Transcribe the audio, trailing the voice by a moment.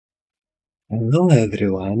Hello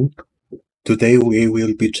everyone. Today we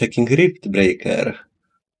will be checking Rift Breaker.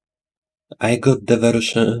 I got the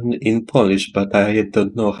version in Polish, but I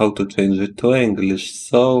don't know how to change it to English,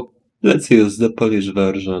 so let's use the Polish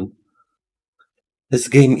version. This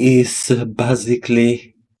game is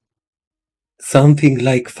basically something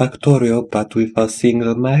like Factorio, but with a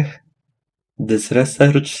single mech, this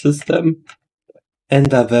research system,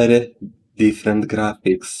 and a very different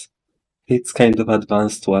graphics. It's kind of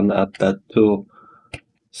advanced one at that too.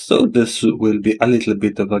 So this will be a little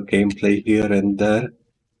bit of a gameplay here and there.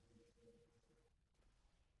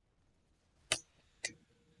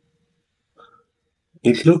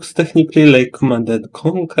 It looks technically like Command and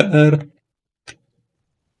Conquer,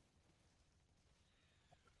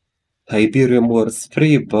 Tiberium Wars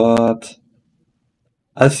 3, but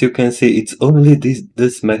as you can see, it's only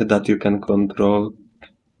this mech that you can control.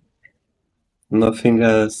 Nothing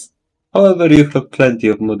else. However, you have plenty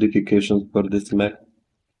of modifications for this mech.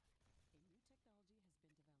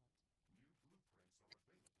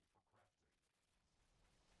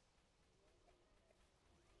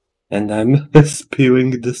 And I'm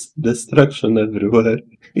spewing this destruction everywhere.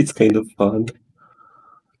 It's kind of fun.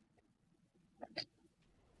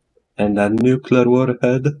 And a nuclear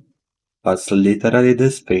warhead. That's literally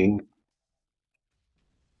this thing.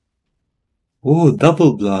 Ooh,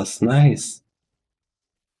 double blast, nice.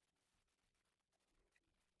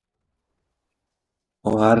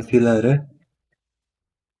 Oh, artillery.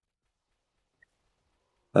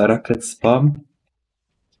 Rocket spam.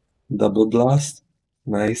 Double blast.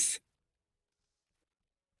 Nice.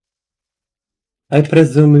 I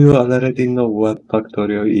presume you already know what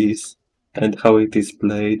Factorio is and how it is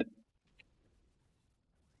played.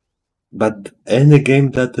 But any game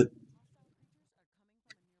that...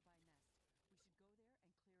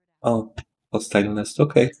 Oh, hostile nest,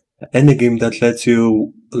 okay. Any game that lets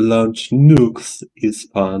you launch nukes is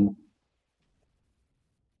fun.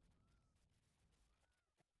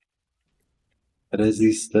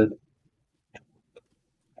 Resisted.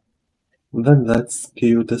 Then that's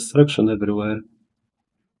pure destruction everywhere.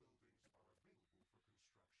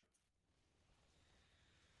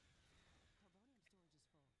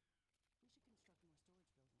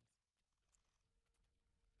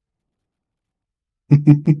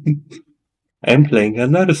 I'm playing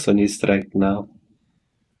an arsonist right now.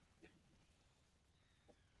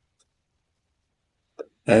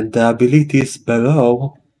 And the abilities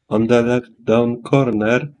below, on the left down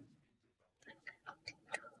corner.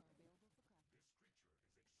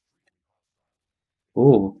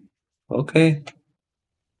 Oh, okay.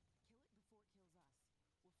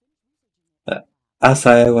 As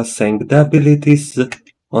I was saying, the abilities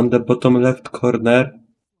on the bottom left corner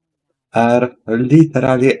are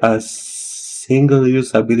literally a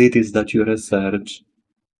single-use abilities that you research.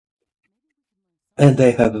 And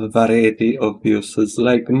they have a variety of uses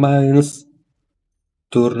like mines,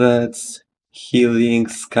 turrets, healing,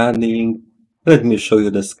 scanning. Let me show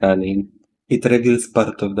you the scanning. It reveals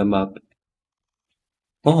part of the map.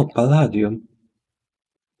 Oh, Palladium.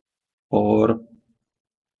 Or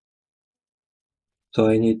so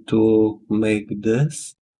I need to make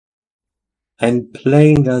this. I'm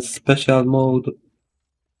playing a special mode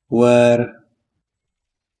where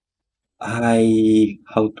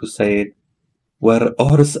how to say it, where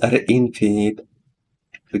ores are infinite,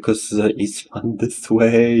 because it's fun this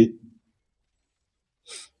way.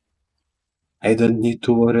 I don't need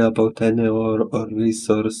to worry about any ore or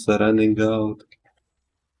resource running out.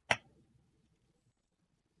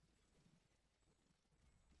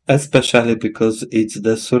 Especially because it's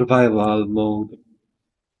the survival mode.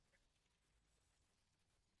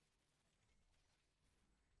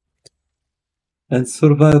 And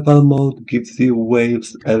survival mode gives you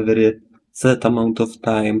waves every set amount of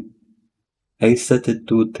time. I set it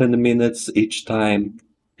to 10 minutes each time,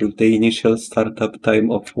 with the initial startup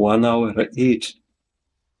time of 1 hour each.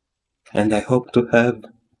 And I hope to have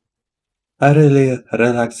a really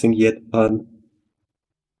relaxing yet fun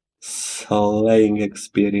slaying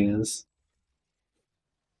experience.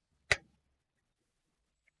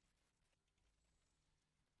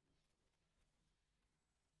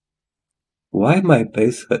 Why my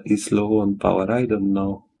base is low on power, I don't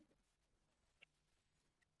know.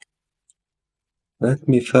 Let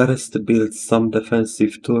me first build some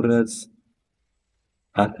defensive turrets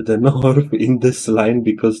at the north in this line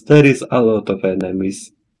because there is a lot of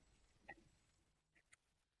enemies.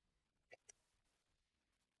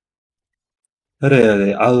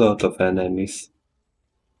 Really, a lot of enemies.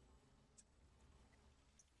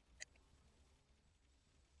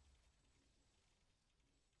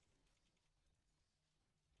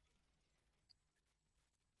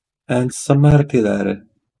 And some artillery.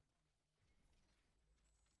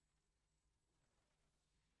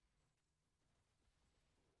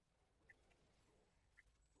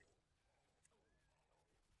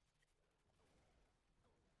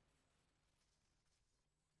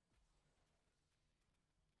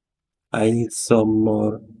 I need some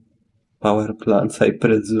more power plants, I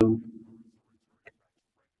presume.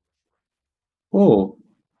 Oh,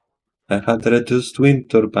 I had reduced wind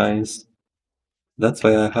turbines. That's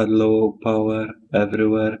why I had low power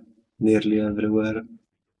everywhere, nearly everywhere.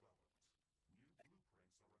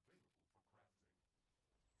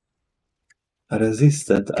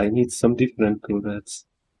 Resisted, I need some different turrets.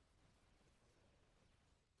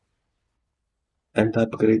 And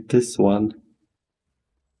upgrade this one.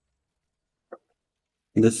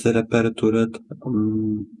 This repair turret,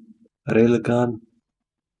 railgun,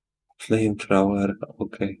 flamethrower,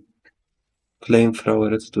 okay.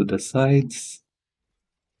 Flamethrowers to the sides.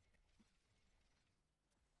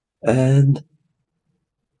 And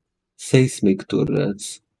seismic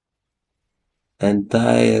turrets.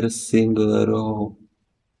 Entire single row.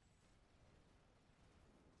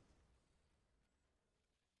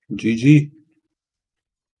 GG.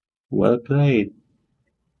 Well played.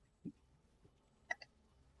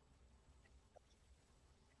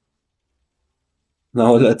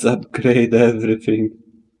 Now let's upgrade everything.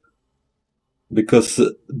 Because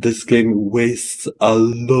this game wastes a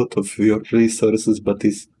lot of your resources, but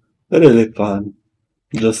it's really fun.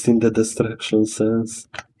 Just in the destruction sense.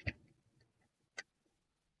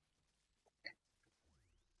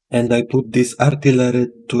 And I put these artillery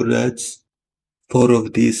turrets, 4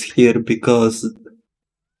 of these here, because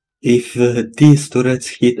if these turrets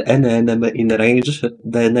hit any enemy in range,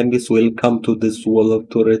 the enemies will come to this wall of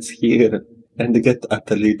turrets here and get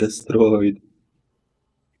utterly destroyed.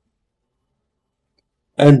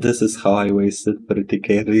 And this is how I wasted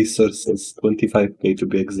 30k resources, 25k to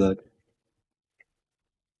be exact.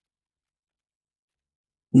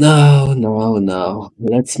 Now,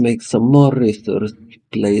 let's make some more resource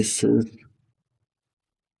places.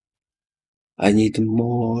 I need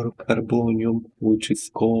more carbonium, which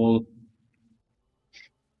is coal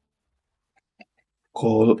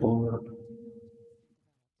ore.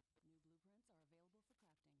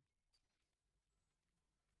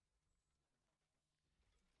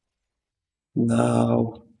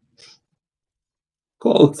 Now,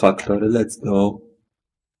 coal factory, let's go.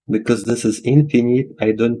 Because this is infinite,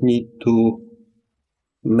 I don't need to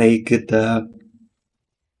make the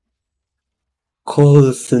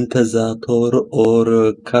coal synthesizer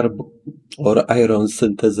or iron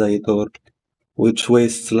synthesizer, which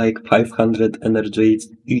wastes like 500 energy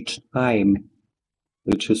each time,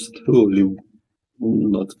 which is truly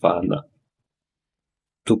not fun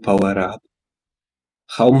to power up.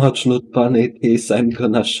 How much not fun it is, I'm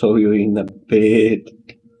gonna show you in a bit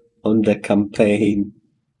on the campaign.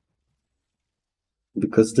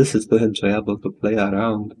 Because this is too enjoyable to play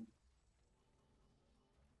around.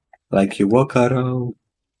 Like you walk around,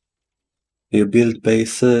 you build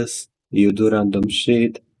bases, you do random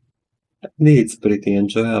shit. And it's pretty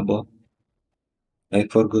enjoyable. I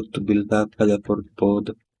forgot to build a teleport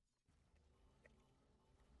pod.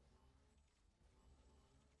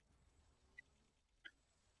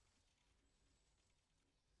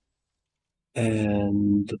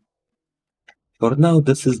 And for now,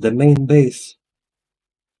 this is the main base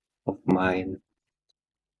of mine.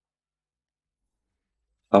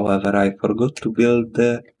 However, I forgot to build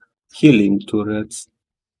the healing turrets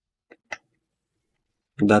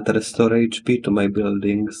that restore HP to my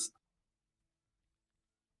buildings.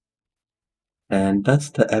 And that's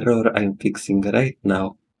the error I'm fixing right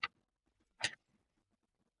now.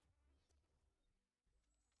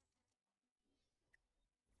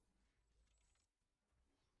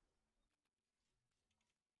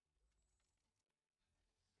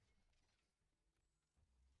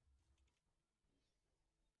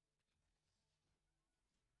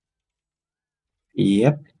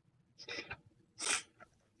 Yep.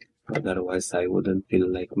 Otherwise, I wouldn't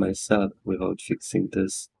feel like myself without fixing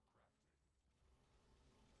this.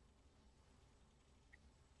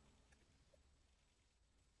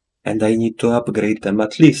 And I need to upgrade them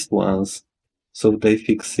at least once, so they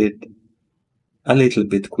fix it a little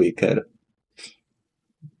bit quicker.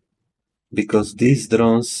 Because these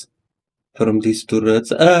drones from these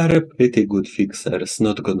turrets are pretty good fixers,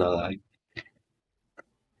 not gonna lie.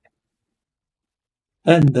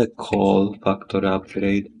 And the coal factor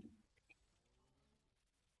upgrade.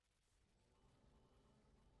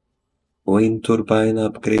 Wind turbine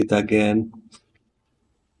upgrade again.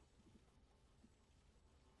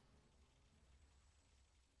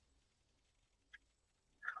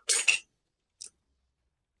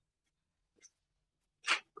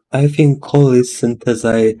 I think coal is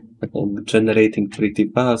synthesized generating pretty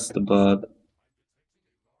fast, but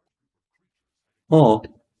oh,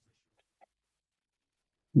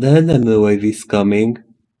 the enemy wave is coming.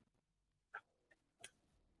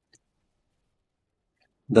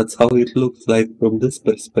 That's how it looks like from this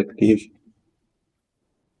perspective.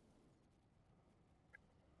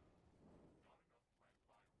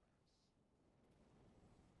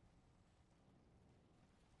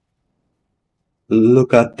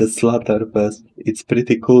 Look at the Slaughterfest. It's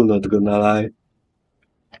pretty cool, not gonna lie.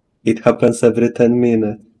 It happens every 10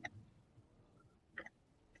 minutes.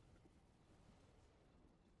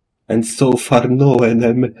 And so far no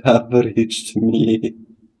enemy have reached me.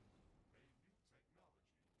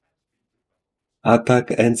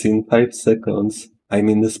 Attack ends in 5 seconds. I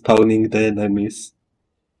mean spawning the enemies.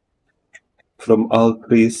 From all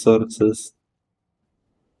 3 sources.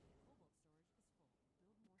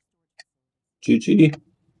 GG.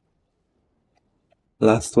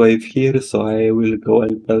 Last wave here, so I will go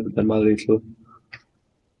and help them a little.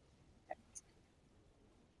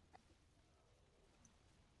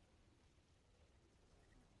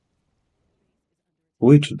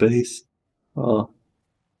 Which base? Oh,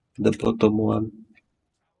 the bottom one.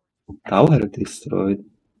 Tower destroyed.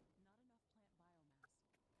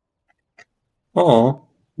 Oh,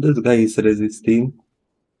 this guy is resisting.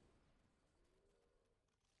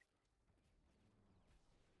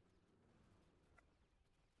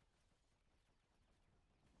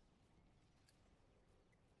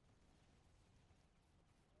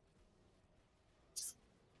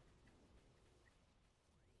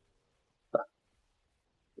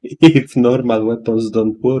 If normal weapons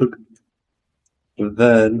don't work,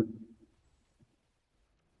 then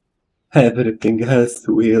everything else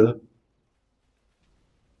will.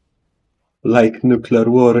 Like nuclear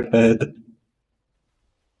warhead.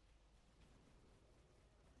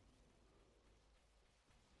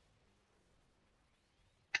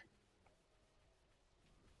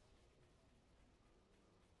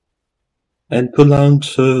 And to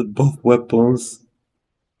launch both weapons,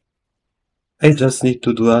 I just need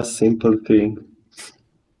to do a simple thing.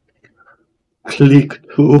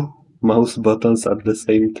 Click 2 mouse buttons at the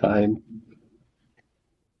same time.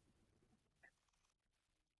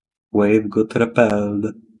 Wave got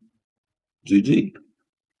repelled. GG.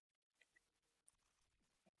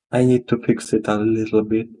 I need to fix it a little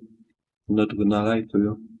bit. Not gonna lie to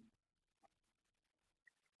you.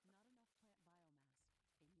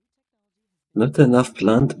 Not enough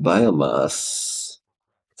plant biomass.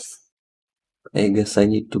 I guess I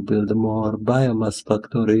need to build more biomass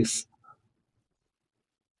factories.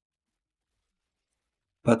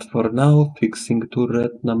 But for now, fixing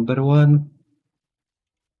turret number 1.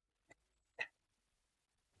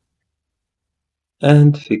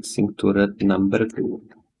 And fixing turret number 2.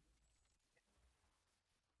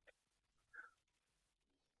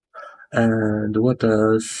 And what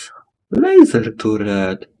else? Laser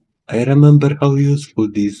turret. I remember how useful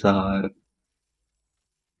these are.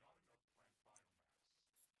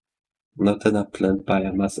 Not enough plant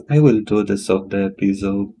biomass. I will do this of the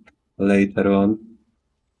episode later on.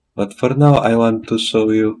 But for now, I want to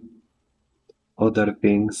show you other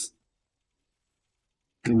things.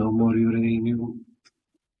 No more uranium.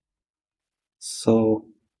 So,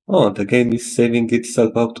 oh, the game is saving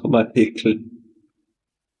itself automatically.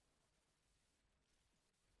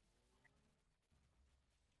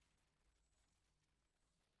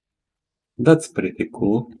 That's pretty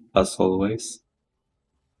cool, as always.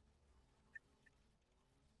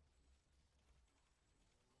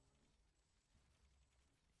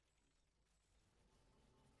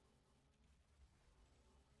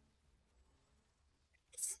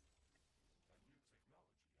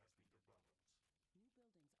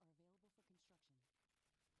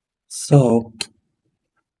 So,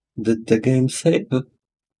 did the game save?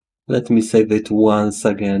 Let me save it once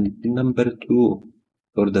again. Number 2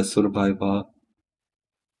 for the survival.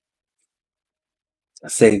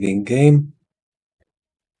 Saving game.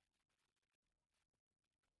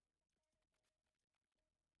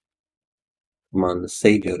 Come on,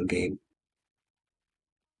 save your game.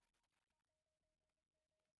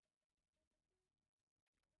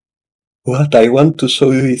 What I want to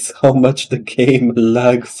show you is how much the game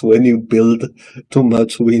lags when you build too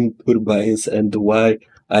much wind turbines and why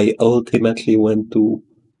I ultimately went to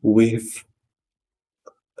with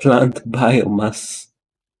plant biomass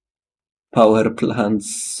power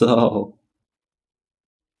plants. So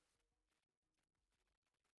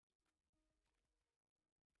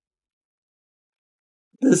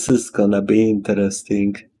this is gonna be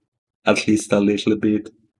interesting, at least a little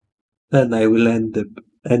bit. Then I will end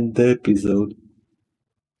the episode.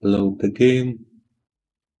 Load the game.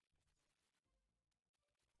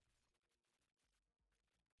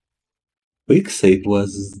 Quick save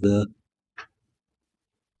was the...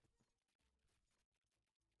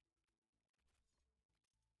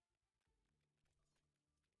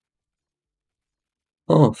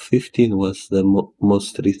 Oh, 15 was the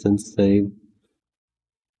most recent save.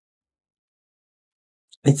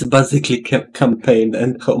 It's basically campaign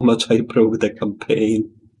and how much I broke the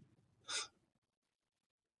campaign.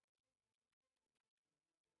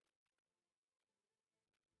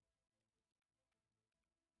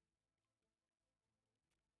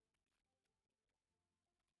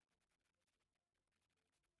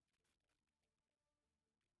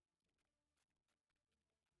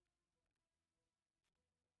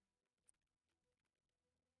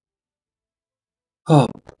 Oh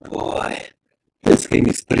boy, this game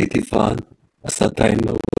is pretty fun. As a time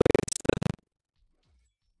now.